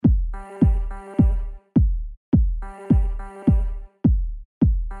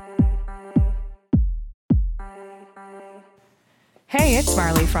Hey, it's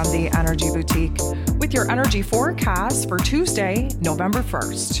Marley from the Energy Boutique with your energy forecast for Tuesday, November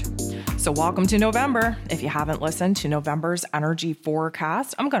 1st. So welcome to November. If you haven't listened to November's energy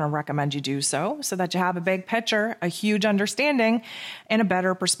forecast, I'm going to recommend you do so that you have a big picture, a huge understanding, and a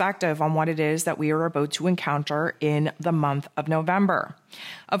better perspective on what it is that we are about to encounter in the month of November.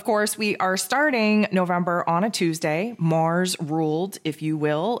 Of course, we are starting November on a Tuesday. Mars ruled, if you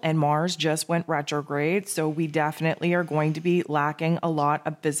will, and Mars just went retrograde. So we definitely are going to be lacking a lot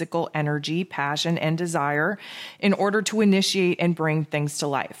of physical energy, passion, and desire in order to initiate and bring things to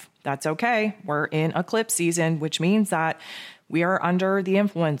life. That's okay. We're in eclipse season, which means that we are under the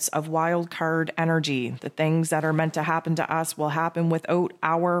influence of wild card energy. The things that are meant to happen to us will happen without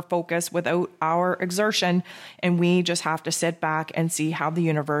our focus, without our exertion, and we just have to sit back and see how the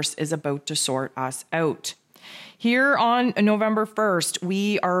universe is about to sort us out. Here on November 1st,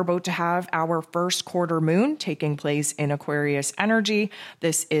 we are about to have our first quarter moon taking place in Aquarius energy.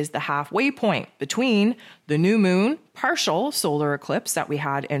 This is the halfway point between the new moon, partial solar eclipse that we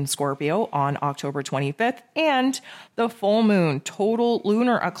had in Scorpio on October 25th, and the full moon, total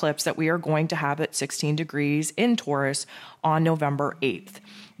lunar eclipse that we are going to have at 16 degrees in Taurus on November 8th.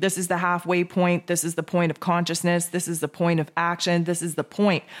 This is the halfway point. This is the point of consciousness. This is the point of action. This is the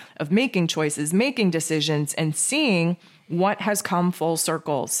point of making choices, making decisions, and seeing what has come full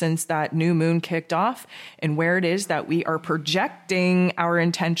circle since that new moon kicked off and where it is that we are projecting our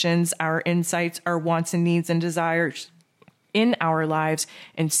intentions, our insights, our wants and needs and desires in our lives,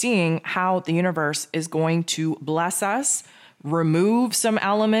 and seeing how the universe is going to bless us, remove some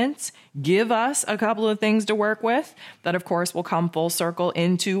elements, give us a couple of things to work with that, of course, will come full circle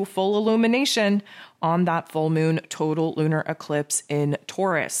into full illumination on that full moon total lunar eclipse in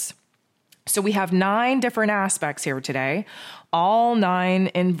Taurus. So we have 9 different aspects here today. All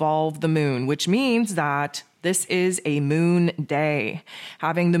 9 involve the moon, which means that this is a moon day.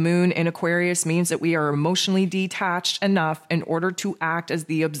 Having the moon in Aquarius means that we are emotionally detached enough in order to act as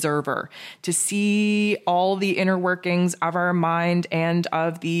the observer, to see all the inner workings of our mind and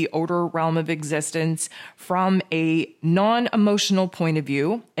of the outer realm of existence from a non-emotional point of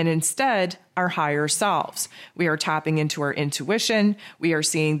view, and instead our higher selves. We are tapping into our intuition. We are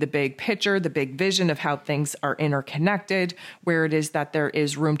seeing the big picture, the big vision of how things are interconnected, where it is that there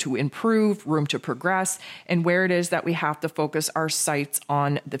is room to improve, room to progress, and where it is that we have to focus our sights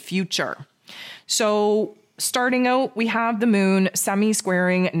on the future. So starting out, we have the moon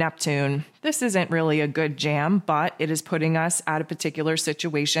semi-squaring Neptune. This isn't really a good jam, but it is putting us at a particular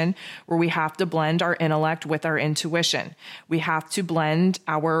situation where we have to blend our intellect with our intuition. We have to blend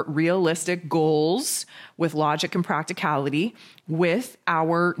our realistic goals with logic and practicality with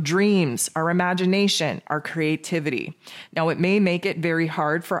our dreams, our imagination, our creativity. Now, it may make it very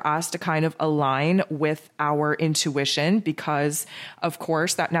hard for us to kind of align with our intuition because, of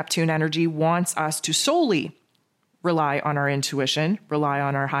course, that Neptune energy wants us to solely rely on our intuition, rely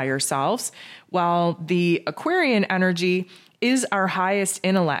on our higher selves, while the Aquarian energy is our highest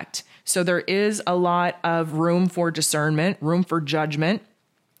intellect. So there is a lot of room for discernment, room for judgment,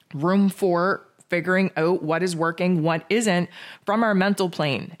 room for figuring out what is working, what isn't from our mental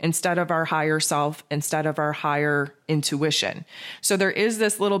plane instead of our higher self, instead of our higher intuition. So there is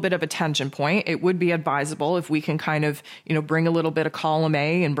this little bit of a tension point. It would be advisable if we can kind of, bring a little bit of column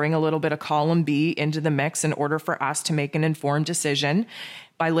A and bring a little bit of column B into the mix in order for us to make an informed decision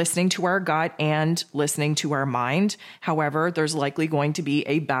by listening to our gut and listening to our mind. However, there's likely going to be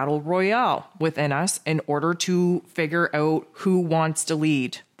a battle royale within us in order to figure out who wants to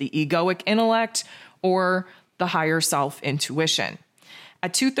lead, the egoic intellect or the higher self intuition.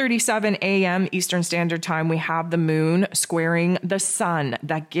 At 2:37 a.m. Eastern Standard Time, we have the moon squaring the sun.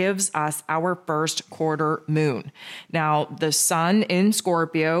 That gives us our first quarter moon. Now, the sun in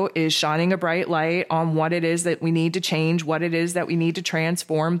Scorpio is shining a bright light on what it is that we need to change, what it is that we need to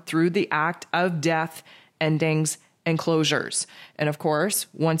transform through the act of death, endings, and closures. And of course,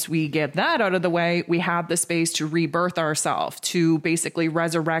 once we get that out of the way, we have the space to rebirth ourselves, to basically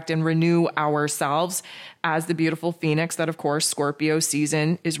resurrect and renew ourselves as the beautiful phoenix that, of course, Scorpio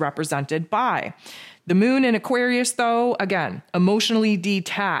season is represented by. The moon in Aquarius, though, again, emotionally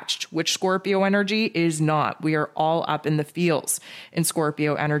detached, which Scorpio energy is not. We are all up in the feels in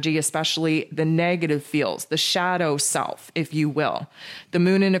Scorpio energy, especially the negative feels, the shadow self, if you will. The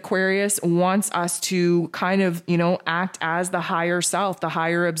moon in Aquarius wants us to kind of, act as the higher self, the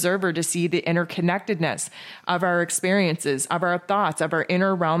higher observer, to see the interconnectedness of our experiences, of our thoughts, of our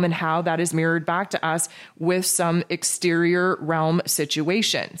inner realm, and how that is mirrored back to us with some exterior realm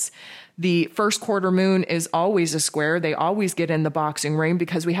situations. The first quarter moon is always a square. They always get in the boxing ring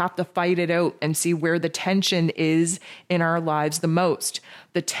because we have to fight it out and see where the tension is in our lives the most.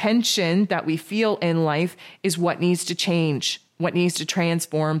 The tension that we feel in life is what needs to change, what needs to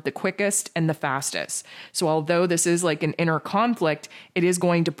transform the quickest and the fastest. So although this is like an inner conflict, it is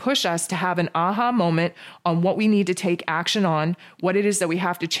going to push us to have an aha moment on what we need to take action on, what it is that we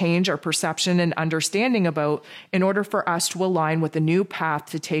have to change our perception and understanding about in order for us to align with a new path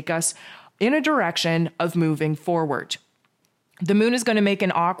to take us in a direction of moving forward. The moon is going to make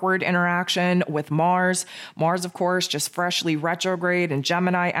an awkward interaction with Mars. Mars, of course, just freshly retrograde in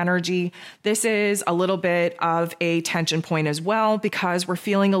Gemini energy. This is a little bit of a tension point as well because we're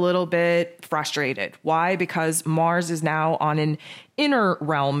feeling a little bit frustrated. Why? Because Mars is now on an inner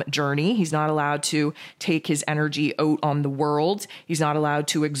realm journey. He's not allowed to take his energy out on the world. He's not allowed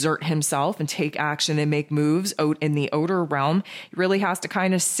to exert himself and take action and make moves out in the outer realm. He really has to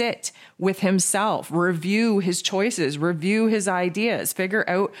kind of sit with himself, review his choices, review his ideas, figure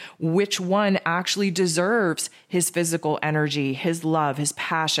out which one actually deserves his physical energy, his love, his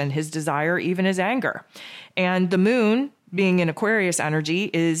passion, his desire, even his anger. And the moon, being in Aquarius energy,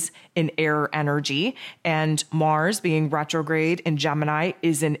 is an air energy, and Mars being retrograde in Gemini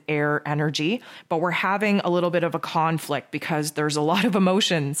is an air energy. But we're having a little bit of a conflict because there's a lot of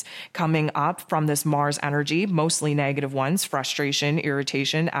emotions coming up from this Mars energy, mostly negative ones: frustration,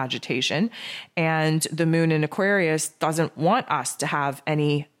 irritation, agitation. And the moon in Aquarius doesn't want us to have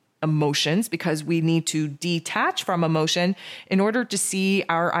any emotions because we need to detach from emotion in order to see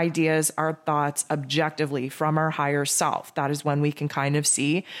our ideas, our thoughts objectively from our higher self. That is when we can kind of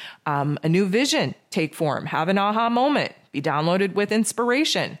see a new vision take form, have an aha moment, be downloaded with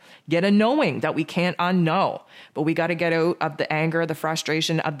inspiration, get a knowing that we can't unknow. But we got to get out of the anger, the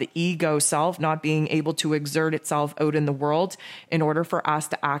frustration of the ego self not being able to exert itself out in the world in order for us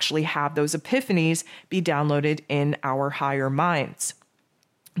to actually have those epiphanies be downloaded in our higher minds.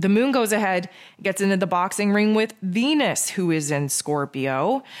 The moon goes ahead, gets into the boxing ring with Venus, who is in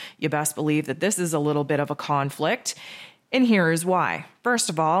Scorpio. You best believe that this is a little bit of a conflict. And here is why. First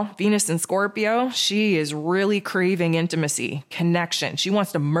of all, Venus in Scorpio, she is really craving intimacy, connection. She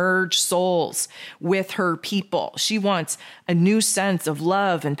wants to merge souls with her people. She wants a new sense of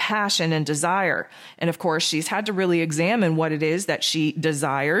love and passion and desire. And of course, she's had to really examine what it is that she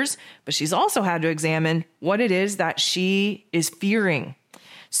desires, but she's also had to examine what it is that she is fearing.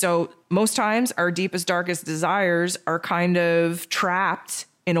 So most times our deepest, darkest desires are kind of trapped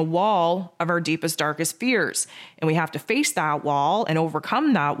in a wall of our deepest, darkest fears. And we have to face that wall and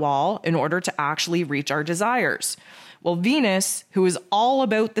overcome that wall in order to actually reach our desires. Well, Venus, who is all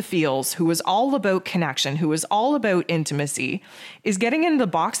about the feels, who is all about connection, who is all about intimacy, is getting into the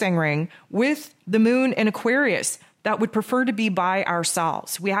boxing ring with the moon in Aquarius that would prefer to be by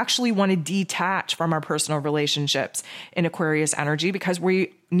ourselves. We actually want to detach from our personal relationships in Aquarius energy because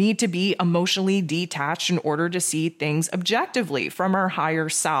we need to be emotionally detached in order to see things objectively from our higher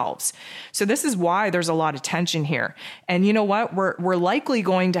selves. So this is why there's a lot of tension here. And you know what? We're likely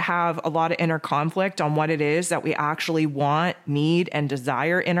going to have a lot of inner conflict on what it is that we actually want, need, and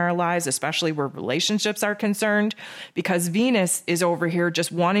desire in our lives, especially where relationships are concerned, because Venus is over here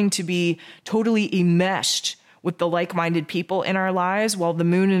just wanting to be totally enmeshed with the like-minded people in our lives, while the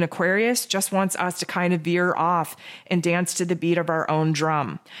moon in Aquarius just wants us to kind of veer off and dance to the beat of our own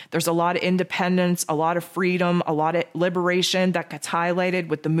drum. There's a lot of independence, a lot of freedom, a lot of liberation that gets highlighted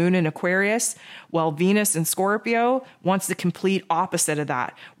with the moon in Aquarius, while Venus in Scorpio wants the complete opposite of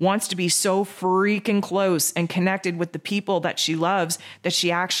that, wants to be so freaking close and connected with the people that she loves that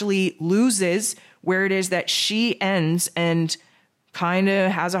she actually loses where it is that she ends and kind of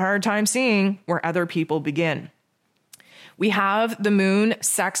has a hard time seeing where other people begin. We have the moon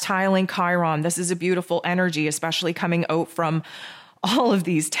sextiling Chiron. This is a beautiful energy, especially coming out from all of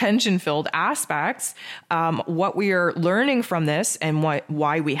these tension-filled aspects. What we are learning from this and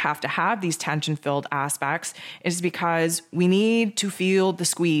why we have to have these tension-filled aspects is because we need to feel the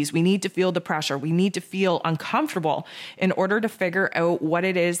squeeze. We need to feel the pressure. We need to feel uncomfortable in order to figure out what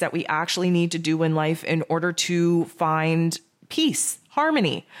it is that we actually need to do in life in order to find peace,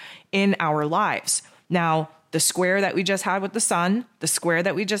 harmony in our lives. Now, the square that we just had with the sun, the square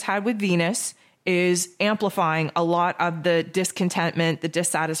that we just had with Venus is amplifying a lot of the discontentment, the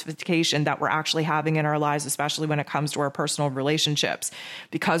dissatisfaction that we're actually having in our lives, especially when it comes to our personal relationships.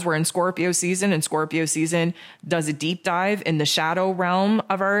 Because we're in Scorpio season, and Scorpio season does a deep dive in the shadow realm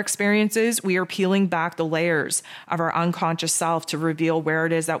of our experiences, we are peeling back the layers of our unconscious self to reveal where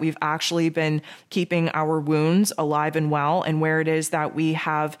it is that we've actually been keeping our wounds alive and well, and where it is that we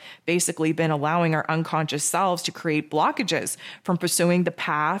have basically been allowing our unconscious selves to create blockages from pursuing the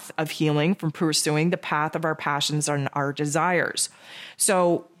path of healing, from pursuing the path of our passions and our desires.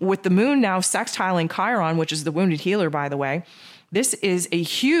 So with the moon now sextiling Chiron, which is the wounded healer, by the way, this is a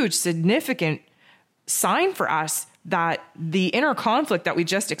huge, significant sign for us that the inner conflict that we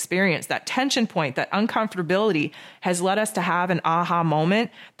just experienced, that tension point, that uncomfortability, has led us to have an aha moment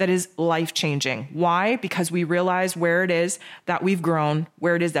that is life-changing. Why? Because we realize where it is that we've grown,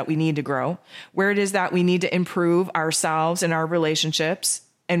 where it is that we need to grow, where it is that we need to improve ourselves and our relationships,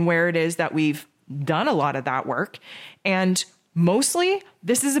 and where it is that we've done a lot of that work. And mostly,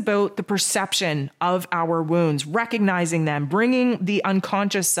 this is about the perception of our wounds, recognizing them, bringing the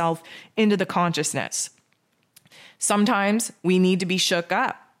unconscious self into the consciousness. Sometimes we need to be shook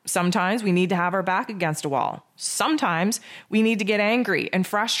up. Sometimes we need to have our back against a wall. Sometimes we need to get angry and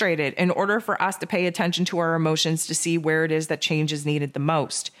frustrated in order for us to pay attention to our emotions to see where it is that change is needed the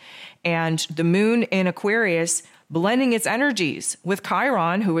most. And the moon in Aquarius, blending its energies with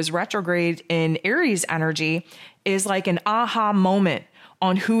Chiron, who is retrograde in Aries energy, is like an aha moment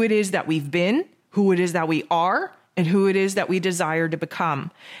on who it is that we've been, who it is that we are, and who it is that we desire to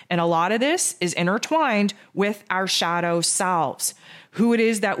become. And a lot of this is intertwined with our shadow selves, who it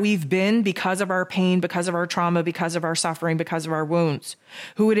is that we've been because of our pain, because of our trauma, because of our suffering, because of our wounds,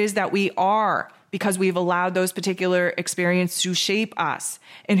 who it is that we are because we've allowed those particular experiences to shape us,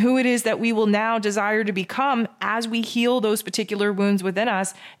 and who it is that we will now desire to become as we heal those particular wounds within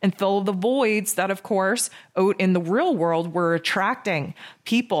us and fill the voids that, of course, out in the real world, we're attracting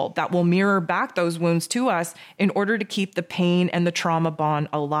people that will mirror back those wounds to us in order to keep the pain and the trauma bond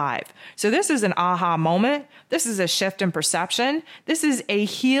alive. So this is an aha moment. This is a shift in perception. This is a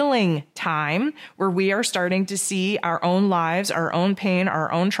healing time where we are starting to see our own lives, our own pain,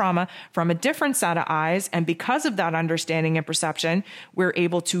 our own trauma from a different set of eyes. And because of that understanding and perception, we're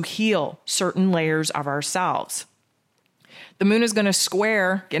able to heal certain layers of ourselves. The moon is going to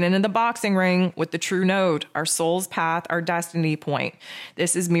square, get into the boxing ring with the true node, our soul's path, our destiny point.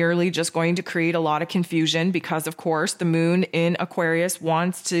 This is merely just going to create a lot of confusion because, of course, the moon in Aquarius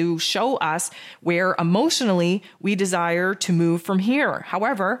wants to show us where emotionally we desire to move from here.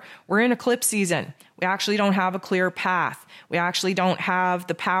 However, we're in eclipse season. We actually don't have a clear path. We actually don't have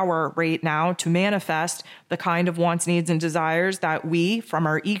the power right now to manifest the kind of wants, needs, and desires that we, from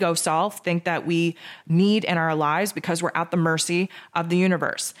our ego self, think that we need in our lives because we're at the mercy of the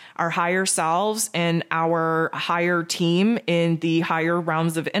universe. Our higher selves and our higher team in the higher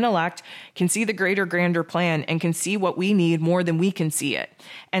realms of intellect can see the greater, grander plan and can see what we need more than we can see it.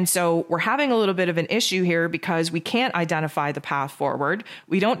 And so we're having a little bit of an issue here because we can't identify the path forward.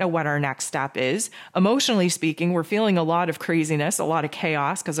 We don't know what our next step is. Emotionally speaking, we're feeling a lot of craziness, a lot of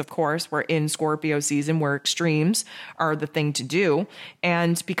chaos, because of course we're in Scorpio season where extremes are the thing to do.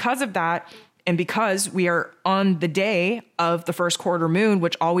 And because of that, and because we are on the day of the first quarter moon,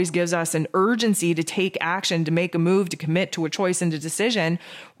 which always gives us an urgency to take action, to make a move, to commit to a choice and a decision,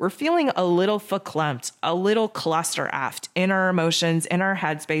 we're feeling a little verklempt, a little cluster-effed in our emotions, in our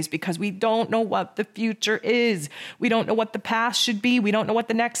headspace, because we don't know what the future is. We don't know what the path should be. We don't know what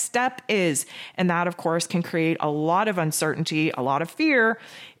the next step is. And that, of course, can create a lot of uncertainty, a lot of fear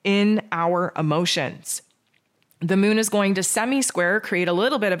in our emotions. The moon is going to semi-square, create a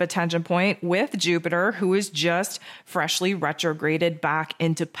little bit of a tension point with Jupiter, who is just freshly retrograded back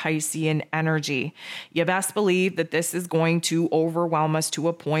into Piscean energy. You best believe that this is going to overwhelm us to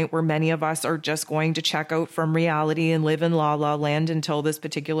a point where many of us are just going to check out from reality and live in la la land until this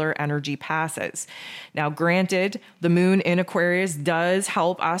particular energy passes. Now, granted, the moon in Aquarius does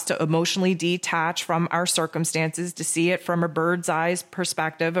help us to emotionally detach from our circumstances, to see it from a bird's eye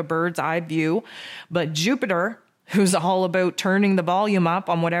perspective, a bird's eye view, but Jupiter, who's all about turning the volume up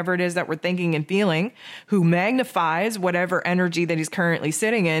on whatever it is that we're thinking and feeling, who magnifies whatever energy that he's currently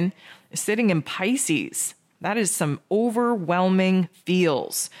sitting in, is sitting in Pisces. That is some overwhelming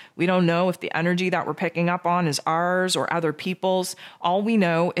feels. We don't know if the energy that we're picking up on is ours or other people's. All we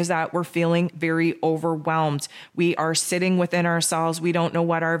know is that we're feeling very overwhelmed. We are sitting within ourselves. We don't know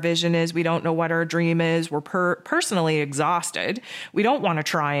what our vision is. We don't know what our dream is. We're personally exhausted. We don't want to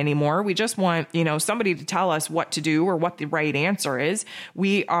try anymore. We just want, somebody to tell us what to do or what the right answer is.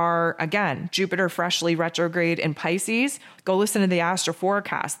 We are, again, Jupiter freshly retrograde in Pisces. Go listen to the astro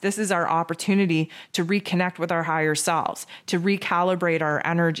forecast. This is our opportunity to reconnect with our higher selves, to recalibrate our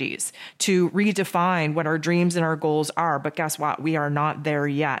energies, to redefine what our dreams and our goals are. But guess what? We are not there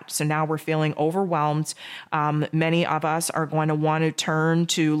yet. So now we're feeling overwhelmed. Many of us are going to want to turn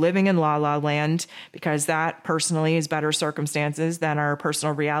to living in la la land because that personally is better circumstances than our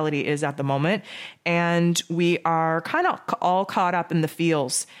personal reality is at the moment. And we are kind of all caught up in the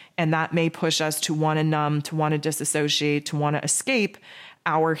feels. And that may push us to want to numb, to want to disassociate, to want to escape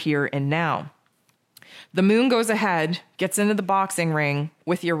our here and now. The moon goes ahead, gets into the boxing ring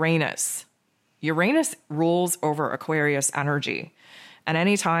with Uranus. Uranus rules over Aquarius energy. And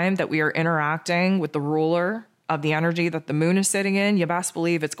any time that we are interacting with the ruler of the energy that the moon is sitting in, you best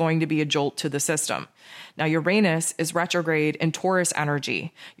believe it's going to be a jolt to the system. Now, Uranus is retrograde in Taurus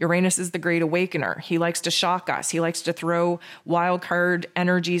energy. Uranus is the great awakener. He likes to shock us. He likes to throw wild card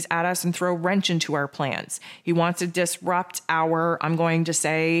energies at us and throw wrench into our plans. He wants to disrupt our, I'm going to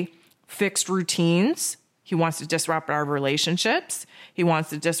say, fixed routines. He wants to disrupt our relationships. He wants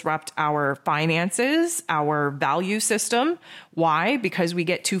to disrupt our finances, our value system. Why? Because we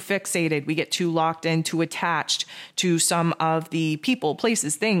get too fixated. We get too locked in, too attached to some of the people,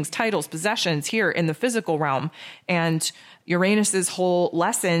 places, things, titles, possessions here in the physical realm. And Uranus's whole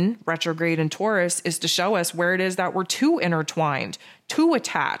lesson, retrograde in Taurus, is to show us where it is that we're too intertwined, too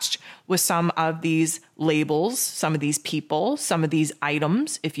attached with some of these labels, some of these people, some of these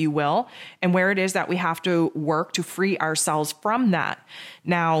items, if you will, and where it is that we have to work to free ourselves from that.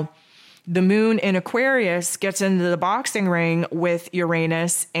 Now, the moon in Aquarius gets into the boxing ring with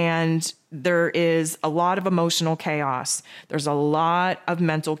Uranus, and there is a lot of emotional chaos. There's a lot of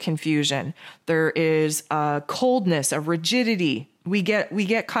mental confusion. There is a coldness, a rigidity. We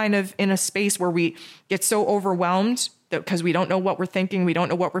get kind of in a space where we get so overwhelmed because we don't know what we're thinking. We don't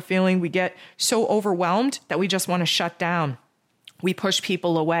know what we're feeling. We get so overwhelmed that we just want to shut down. We push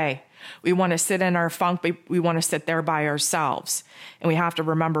people away. We want to sit in our funk, but we want to sit there by ourselves. And we have to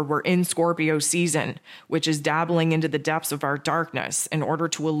remember we're in Scorpio season, which is dabbling into the depths of our darkness in order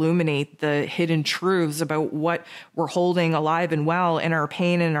to illuminate the hidden truths about what we're holding alive and well in our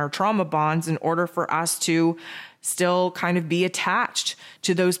pain and our trauma bonds in order for us to still kind of be attached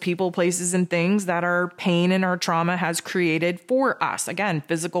to those people, places, and things that our pain and our trauma has created for us. Again,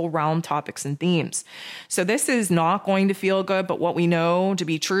 physical realm topics and themes. So this is not going to feel good, but what we know to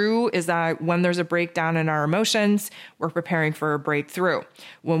be true is that when there's a breakdown in our emotions, we're preparing for a breakthrough.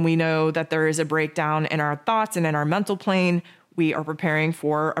 When we know that there is a breakdown in our thoughts and in our mental plane, we are preparing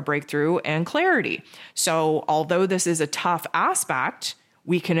for a breakthrough and clarity. So although this is a tough aspect,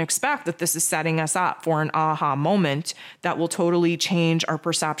 we can expect that this is setting us up for an aha moment that will totally change our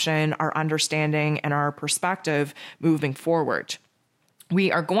perception, our understanding, and our perspective moving forward.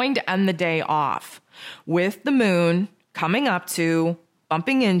 We are going to end the day off with the moon coming up to,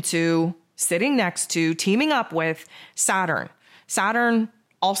 bumping into, sitting next to, teaming up with Saturn. Saturn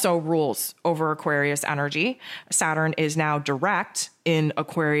also rules over Aquarius energy. Saturn is now direct in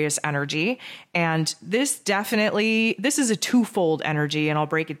Aquarius energy. And this is a twofold energy, and I'll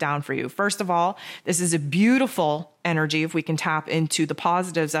break it down for you. First of all, this is a beautiful energy, if we can tap into the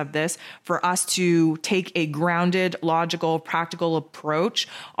positives of this, for us to take a grounded, logical, practical approach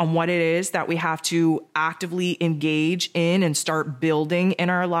on what it is that we have to actively engage in and start building in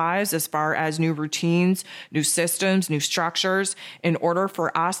our lives as far as new routines, new systems, new structures, in order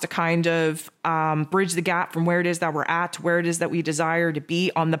for us to kind of bridge the gap from where it is that we're at to where it is that we desire to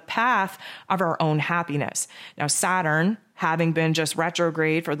be on the path of our own happiness. Now, Saturn, having been just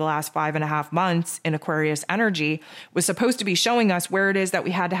retrograde for the last 5.5 months in Aquarius energy, was supposed to be showing us where it is that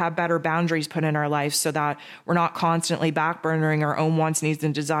we had to have better boundaries put in our life so that we're not constantly backburnering our own wants, needs,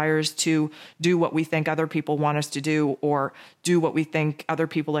 and desires to do what we think other people want us to do or do what we think other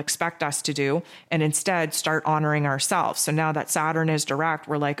people expect us to do, and instead start honoring ourselves. So now that Saturn is direct,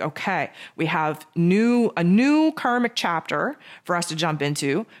 we're like, okay, we have a new karmic chapter for us to jump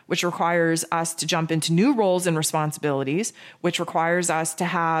into, which requires us to jump into new roles and responsibilities, responsibilities, which requires us to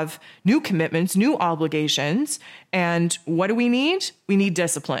have new commitments, new obligations. And what do we need? We need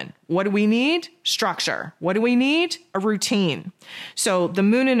discipline. What do we need? Structure. What do we need? A routine. So the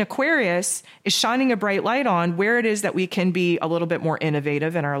moon in Aquarius is shining a bright light on where it is that we can be a little bit more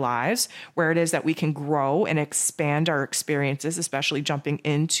innovative in our lives, where it is that we can grow and expand our experiences, especially jumping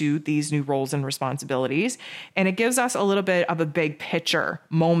into these new roles and responsibilities. And it gives us a little bit of a big picture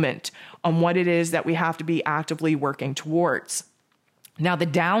moment on what it is that we have to be actively working towards. Now, the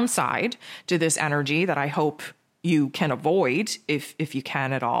downside to this energy that I hope you can avoid, if you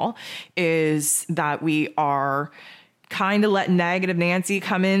can at all, is that we are kind of letting negative Nancy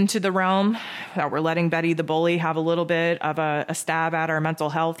come into the realm, that we're letting Betty the bully have a little bit of a stab at our mental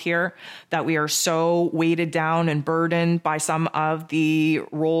health here, that we are so weighted down and burdened by some of the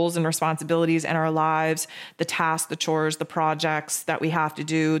roles and responsibilities in our lives, the tasks, the chores, the projects that we have to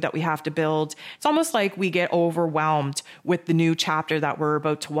do, that we have to build. It's almost like we get overwhelmed with the new chapter that we're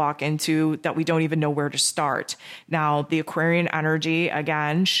about to walk into, that we don't even know where to start. Now, the Aquarian energy,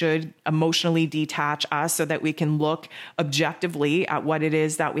 again, should emotionally detach us so that we can look objectively at what it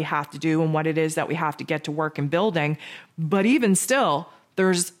is that we have to do and what it is that we have to get to work in building. But even still,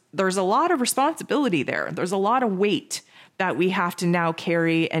 there's a lot of responsibility there. There's a lot of weight that we have to now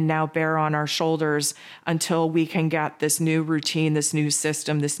carry and now bear on our shoulders until we can get this new routine, this new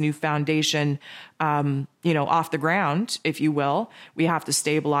system, this new foundation, off the ground, if you will. We have to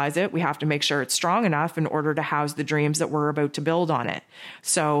stabilize it. We have to make sure it's strong enough in order to house the dreams that we're about to build on it.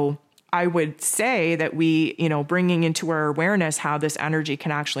 So I would say that we, bringing into our awareness how this energy can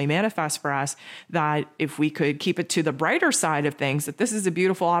actually manifest for us, that if we could keep it to the brighter side of things, that this is a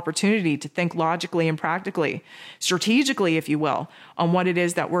beautiful opportunity to think logically and practically, strategically, if you will, on what it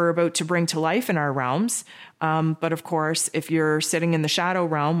is that we're about to bring to life in our realms. But of course, if you're sitting in the shadow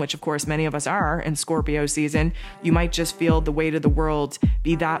realm, which of course many of us are in Scorpio season, you might just feel the weight of the world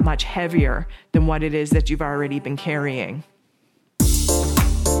be that much heavier than what it is that you've already been carrying.